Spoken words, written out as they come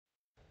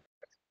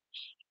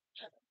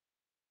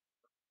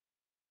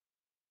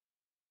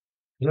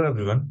Hello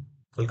everyone,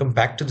 welcome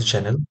back to the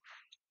channel.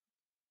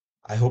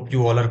 I hope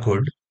you all are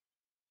good.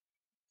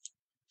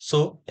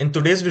 So, in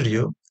today's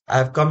video, I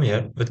have come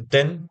here with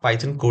 10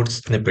 Python code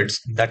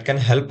snippets that can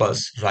help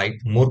us write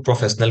more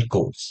professional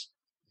codes.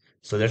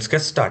 So, let's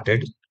get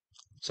started.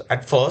 So,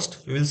 at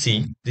first, we will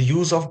see the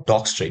use of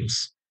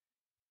docstrings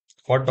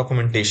for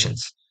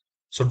documentations.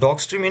 So,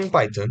 docstring in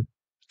Python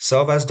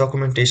serve as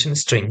documentation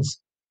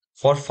strings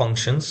for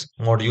functions,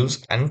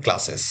 modules, and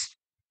classes.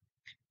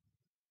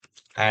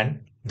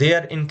 And they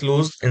are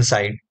enclosed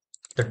inside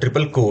the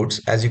triple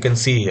quotes as you can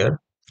see here,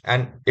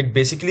 and it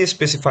basically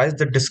specifies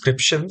the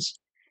descriptions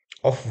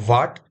of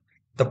what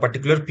the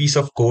particular piece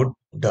of code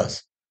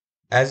does.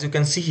 As you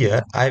can see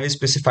here, I have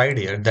specified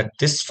here that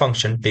this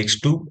function takes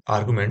two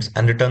arguments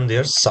and return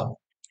their sum.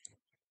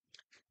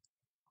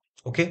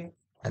 Okay,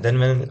 and then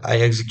when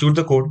I execute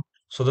the code,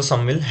 so the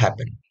sum will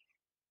happen.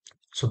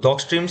 So doc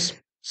streams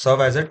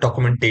serve as a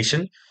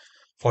documentation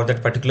for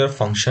that particular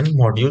function,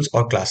 modules,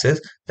 or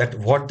classes, that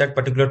what that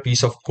particular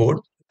piece of code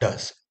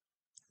does.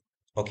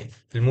 Okay,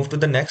 we'll move to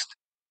the next,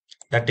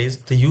 that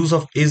is the use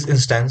of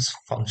isInstance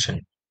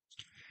function,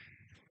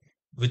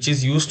 which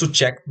is used to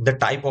check the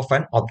type of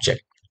an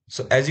object.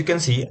 So as you can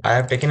see, I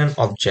have taken an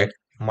object,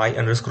 my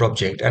underscore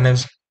object, and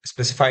I've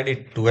specified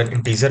it to an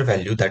integer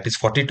value that is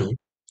 42.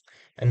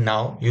 And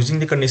now using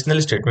the conditional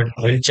statement,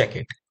 I will check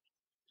it.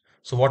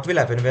 So what will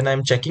happen when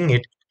I'm checking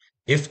it?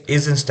 If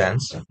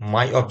isInstance,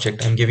 my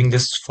object, I'm giving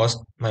this first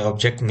my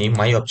object name,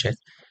 my object,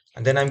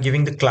 and then I'm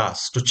giving the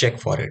class to check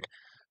for it.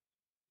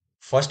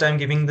 First, I'm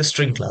giving the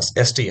string class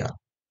str.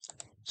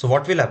 So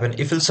what will happen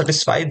if we'll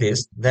satisfy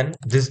this, then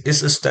this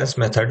isInstance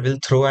method will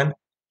throw an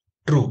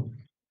true.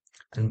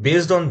 And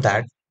based on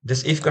that,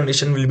 this if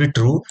condition will be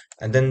true,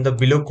 and then the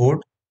below code,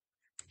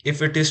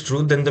 if it is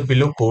true, then the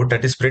below code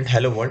that is print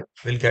hello world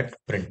will get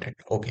printed.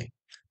 Okay.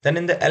 Then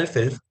in the else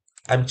if,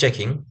 I'm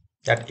checking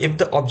that if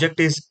the object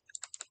is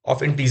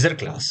of integer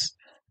class,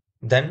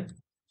 then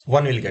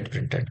 1 will get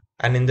printed,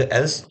 and in the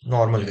else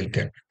normal will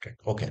get printed.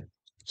 Okay.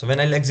 So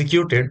when I'll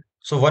execute it,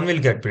 so 1 will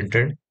get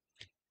printed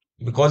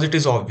because it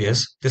is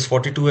obvious this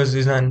 42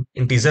 is an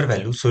integer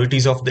value, so it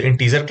is of the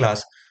integer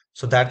class,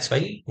 so that's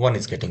why 1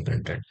 is getting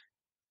printed.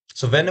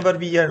 So whenever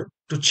we are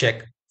to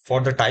check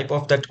for the type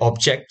of that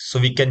object, so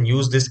we can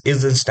use this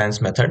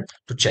isInstance method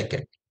to check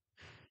it.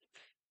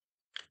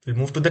 We'll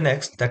move to the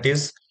next, that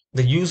is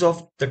the use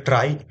of the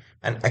try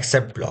and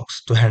except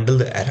blocks to handle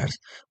the errors.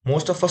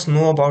 Most of us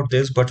know about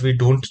this, but we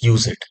don't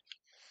use it.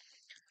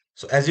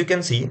 So as you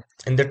can see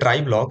in the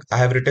try block, I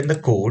have written the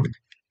code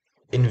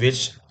in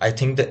which I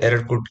think the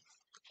error could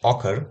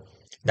occur,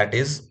 that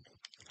is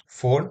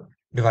 4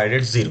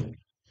 divided 0.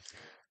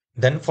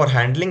 Then for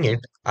handling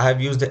it, I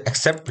have used the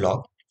except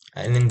block,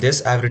 and in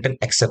this I have written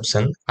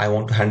exception. I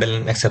want to handle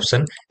an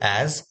exception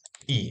as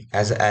E,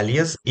 as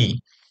alias E.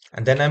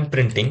 And then I'm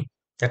printing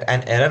that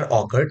an error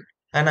occurred,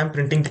 and I'm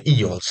printing the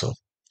E also.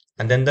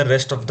 And then the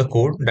rest of the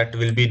code that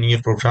will be in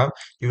your program,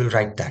 you will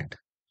write that.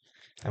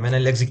 And when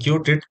I'll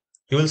execute it,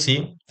 you will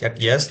see that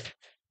yes,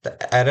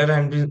 the error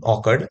has been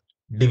occurred,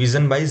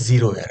 division by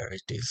 0 error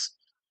it is.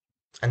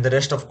 And the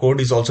rest of code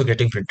is also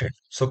getting printed.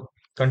 So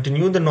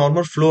continue the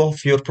normal flow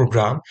of your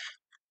program.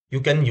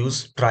 You can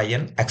use try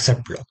and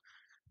except block.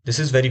 This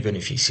is very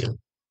beneficial.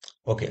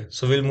 Okay,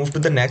 so we'll move to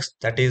the next,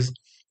 that is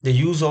the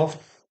use of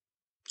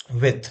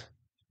with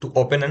to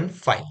open a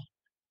file.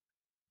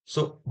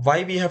 So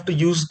why we have to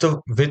use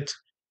the with?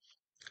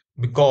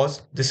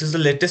 Because this is the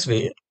latest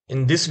way.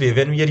 In this way,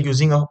 when we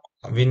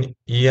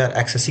are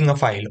accessing a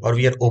file or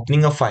we are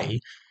opening a file,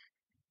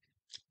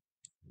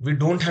 we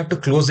don't have to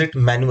close it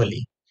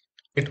manually.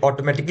 It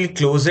automatically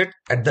closes it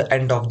at the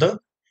end of the,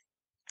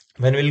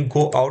 when we'll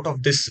go out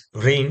of this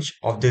range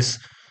of this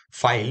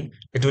file,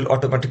 it will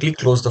automatically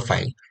close the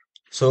file.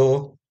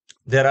 So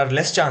there are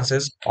less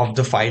chances of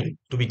the file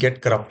to be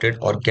get corrupted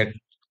or get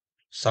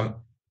some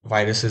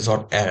viruses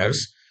or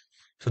errors.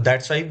 So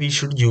that's why we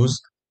should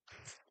use,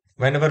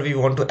 whenever we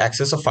want to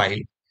access a file,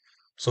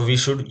 so we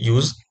should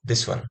use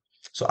this one.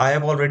 So I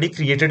have already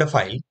created a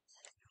file.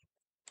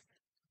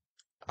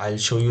 I'll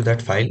show you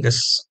that file.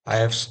 This I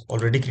have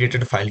already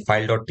created a file,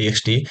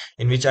 file.txt,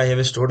 in which I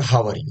have stored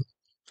how are you.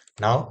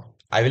 Now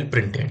I will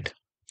print it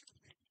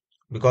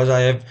because I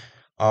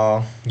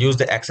have used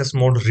the access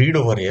mode read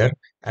over here,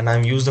 and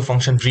I'm used the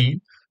function read.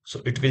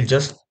 So it will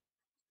just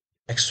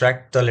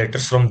extract the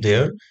letters from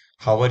there,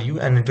 how are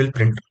you, and it will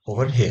print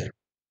over here.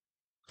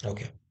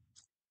 Okay.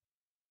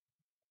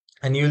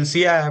 And you will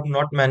see I have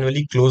not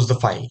manually closed the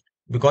file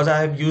because I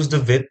have used the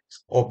with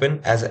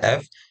open as a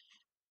F,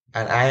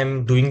 and I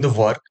am doing the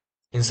work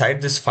inside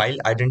this file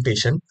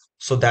indentation.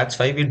 So that's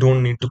why we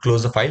don't need to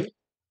close the file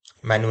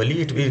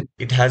manually.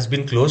 It has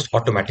been closed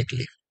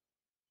automatically.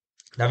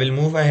 Now we'll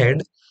move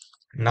ahead.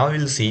 Now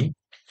we'll see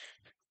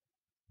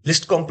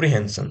list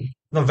comprehension.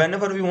 Now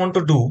whenever we want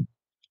to do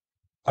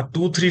a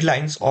 2-3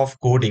 lines of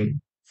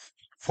coding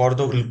for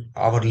the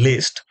our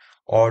list,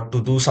 or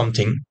to do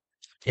something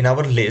in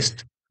our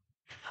list,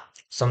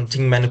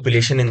 something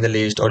manipulation in the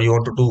list, or you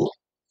want to do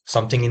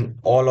something in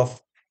all of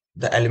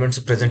the elements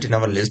present in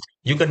our list,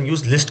 you can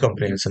use list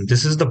comprehension.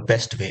 This is the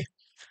best way.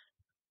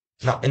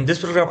 Now, in this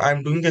program,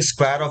 I'm doing a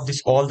square of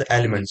this all the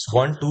elements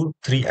 1, 2,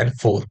 3, and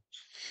 4.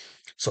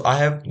 So I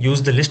have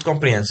used the list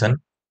comprehension.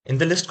 In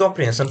the list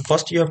comprehension,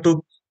 first you have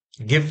to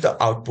give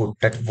the output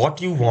that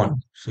what you want.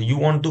 So you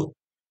want to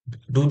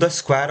do the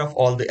square of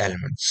all the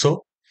elements.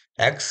 So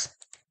x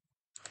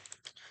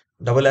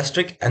double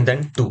asterisk and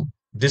then 2.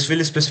 This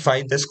will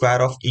specify the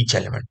square of each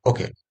element.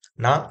 Okay.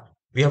 Now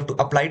we have to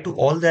apply to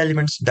all the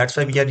elements. That's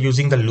why we are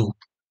using the loop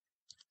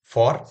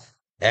for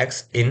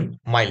x in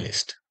my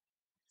list.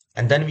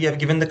 And then we have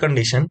given the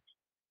condition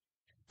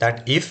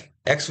that if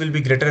x will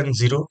be greater than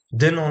 0,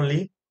 then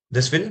only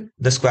the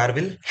square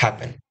will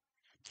happen.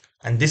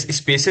 And this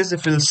spaces,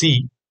 if you'll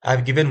see,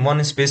 I've given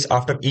one space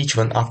after each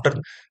one. After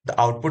the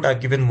output,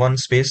 I've given one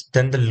space,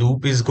 then the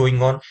loop is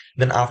going on.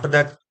 Then after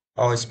that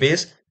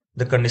space,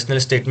 the conditional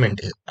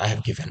statement I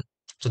have given.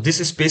 So this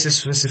space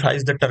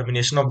specifies the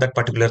termination of that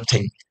particular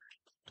thing.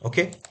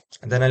 Okay.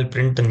 And then I'll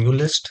print the new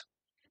list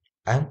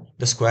and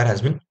the square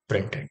has been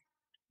printed.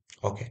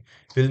 Okay.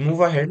 We'll move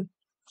ahead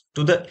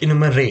to the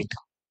enumerate.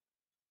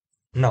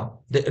 Now,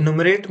 the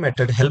enumerate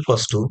method helps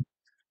us to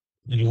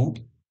loop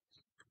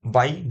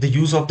by the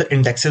use of the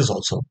indexes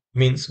also.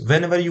 Means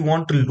whenever you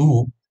want to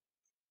loop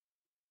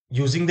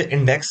using the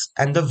index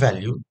and the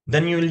value,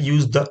 then you will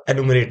use the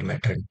enumerate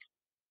method.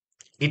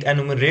 It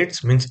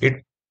enumerates means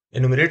it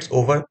enumerates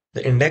over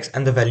the index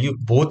and the value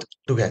both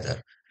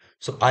together.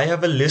 So I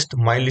have a list,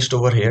 my list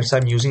over here. So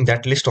I'm using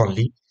that list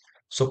only.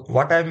 So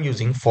what I'm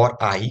using for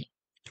I,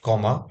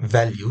 comma,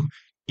 value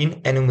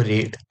in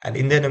enumerate, and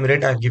in the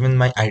enumerate I've given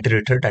my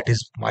iterator, that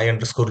is my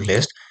underscore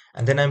list,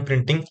 and then I'm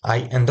printing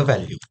I and the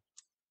value.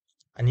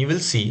 And you will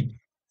see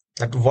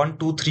that 1,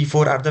 2, 3,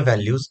 4 are the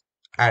values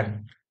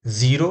and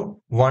 0,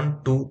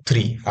 1, 2,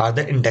 3 are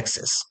the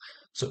indexes.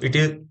 So it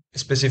is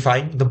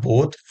specifying the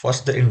both,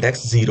 first the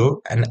index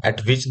 0 and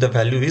at which the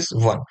value is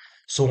 1.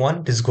 So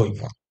on is going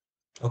on.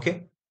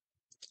 Okay.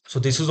 So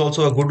this is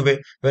also a good way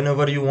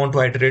whenever you want to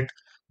iterate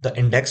the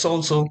index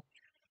also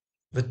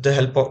with the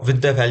help of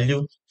with the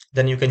value,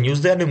 then you can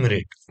use the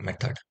enumerate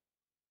method.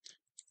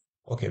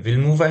 Okay, we'll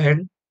move ahead.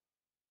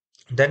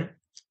 Then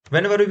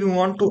whenever we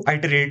want to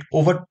iterate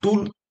over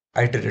two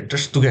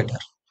iterators together,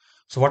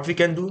 so what we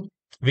can do,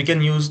 we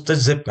can use the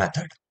zip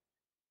method.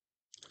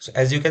 So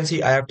as you can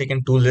see, I have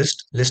taken two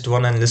lists, list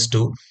 1 and list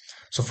 2.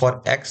 So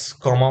for x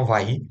comma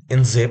y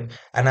in zip,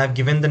 and I've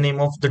given the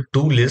name of the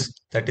two lists,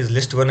 that is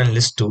list 1 and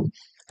list 2,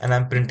 and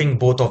I'm printing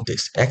both of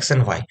this x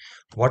and y.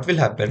 What will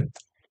happen?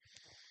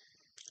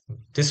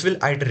 This will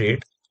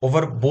iterate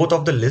over both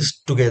of the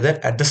lists together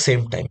at the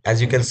same time.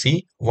 As you can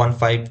see, 1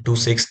 5 2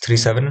 6 3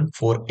 7 and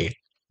 4 8.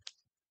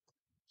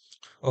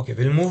 Okay,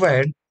 we'll move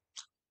ahead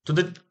to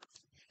the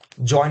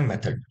join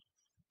method.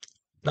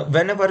 Now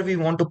whenever we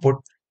want to put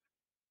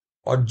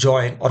or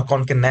join or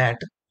concatenate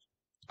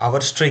our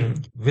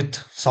string with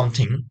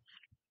something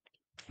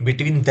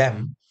between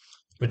them,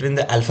 between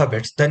the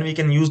alphabets, then we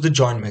can use the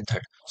join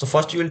method. So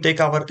first you will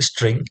take our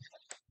string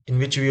in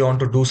which we want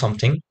to do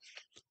something,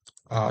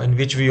 in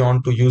which we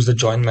want to use the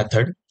join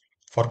method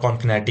for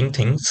concatenating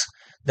things.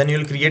 Then you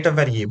will create a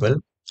variable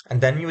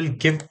and then you will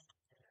give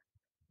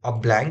a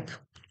blank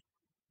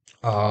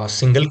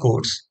single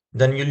quotes.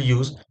 Then you'll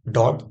use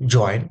dot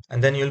join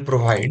and then you'll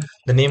provide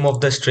the name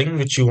of the string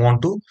which you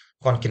want to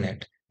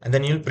concatenate, and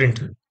then you'll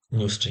print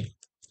new string.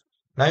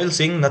 Now you'll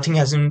see nothing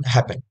hasn't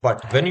happened,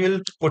 but when you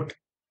will put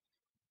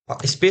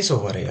a space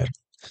over here,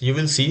 you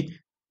will see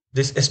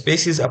this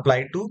space is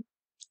applied to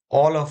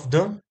all of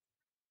the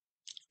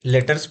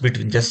letters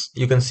between. Just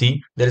you can see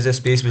there is a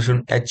space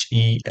between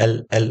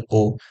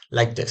HELLO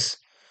like this.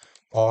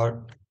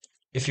 Or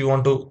if you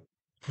want to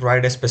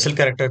provide a special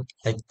character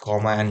like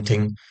comma and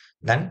thing,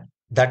 then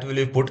that will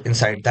be put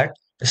inside that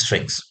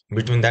strings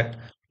between that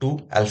two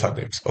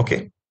alphabets.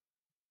 Okay.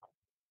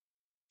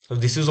 So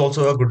this is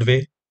also a good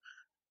way.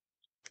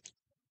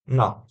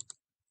 Now,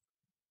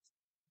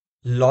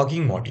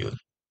 logging module.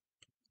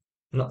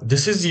 Now,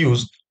 this is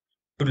used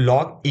to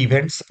log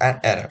events and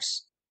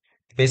errors.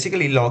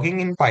 Basically, logging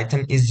in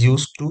Python is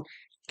used to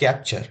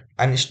capture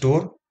and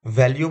store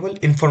valuable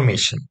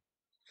information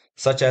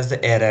such as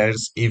the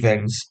errors,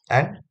 events,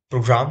 and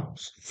program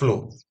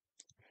flow,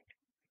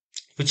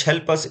 which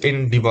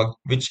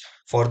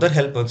further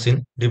help us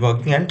in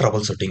debugging and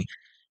troubleshooting.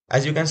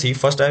 As you can see,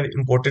 first I've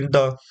imported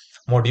the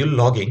module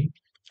logging,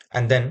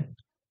 and then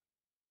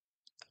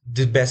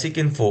the basic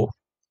info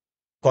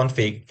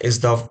config is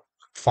the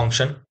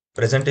function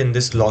present in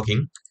this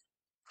logging,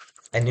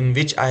 and in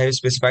which I have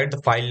specified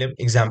the file name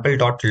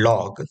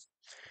example.log,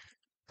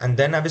 and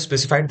then I've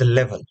specified the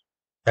level,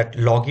 that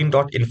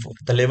login.info.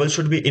 The level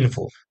should be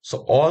info. So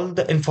all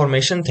the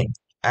information thing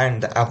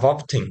and the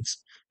above things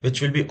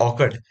which will be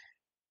occurred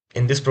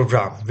in this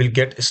program will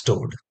get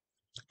stored.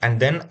 And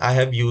then I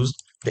have used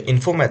the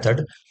info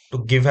method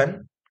to give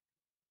an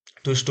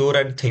to store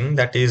a thing,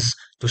 that is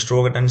to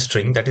store a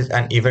string, that is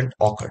an event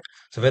occurred.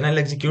 So when I'll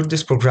execute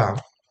this program,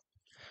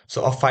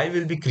 so a file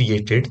will be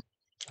created.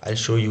 I'll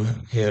show you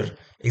here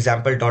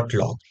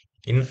example.log.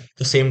 in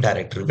the same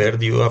directory where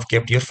you have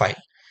kept your file.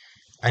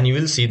 And you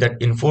will see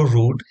that info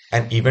root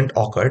and event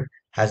occurred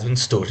has been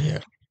stored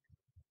here.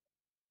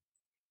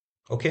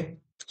 Okay,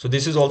 so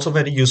this is also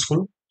very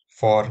useful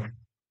for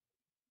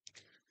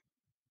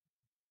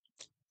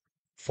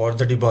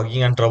the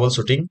debugging and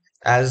troubleshooting,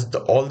 as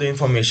all the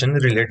information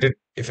related,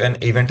 if an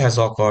event has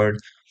occurred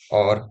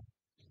or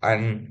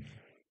an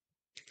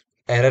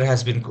error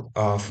has been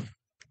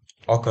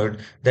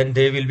occurred, then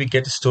they will be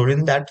get stored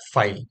in that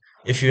file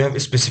if you have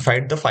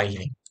specified the file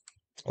name.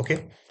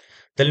 Okay,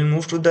 then we'll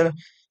move to the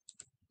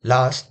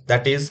last,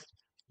 that is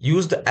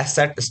use the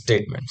asset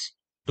statements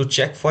to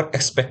check for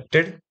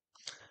expected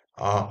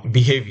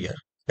behavior,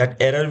 that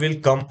error will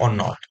come or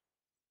not.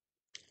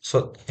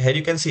 So here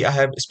you can see I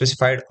have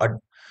specified a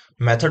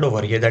method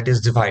over here, that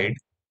is divide,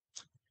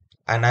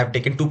 and I have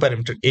taken two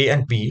parameters a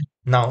and b.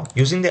 Now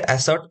using the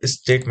assert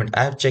statement,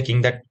 I am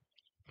checking that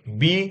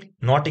b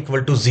not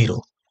equal to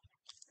 0,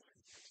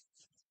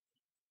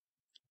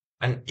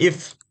 and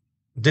if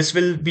this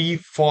will be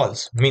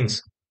false,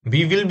 means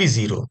b will be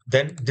 0,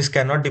 then this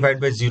cannot divide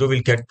by 0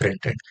 will get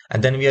printed,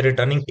 and then we are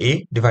returning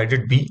a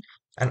divided b,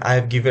 and I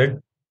have given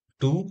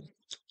 2,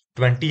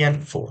 20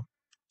 and 4.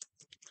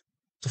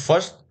 So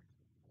first,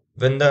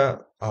 when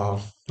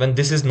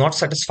this is not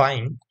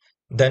satisfying,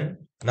 then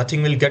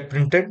nothing will get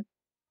printed.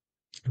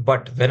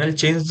 But when I'll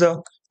change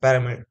the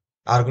parameter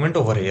argument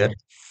over here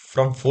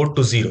from 4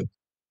 to 0,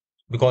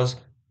 because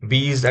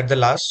b is at the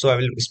last, so I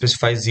will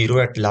specify 0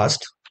 at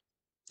last.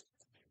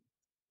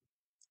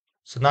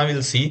 So now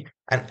we'll see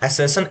an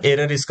assertion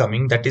error is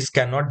coming, that is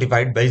cannot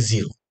divide by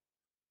 0.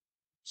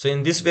 So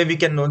in this way we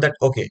can know that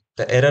okay,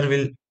 the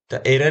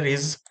error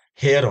is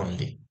here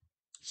only.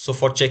 So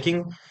for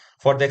checking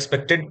for the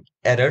expected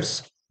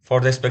errors, for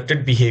the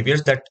expected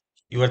behaviors that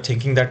you are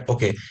thinking that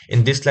okay,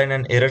 in this line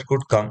an error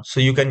could come, so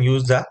you can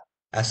use the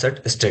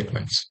assert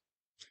statements.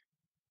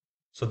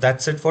 So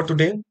that's it for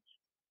today.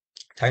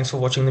 Thanks for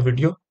watching the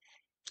video.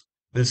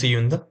 We'll see you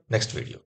in the next video.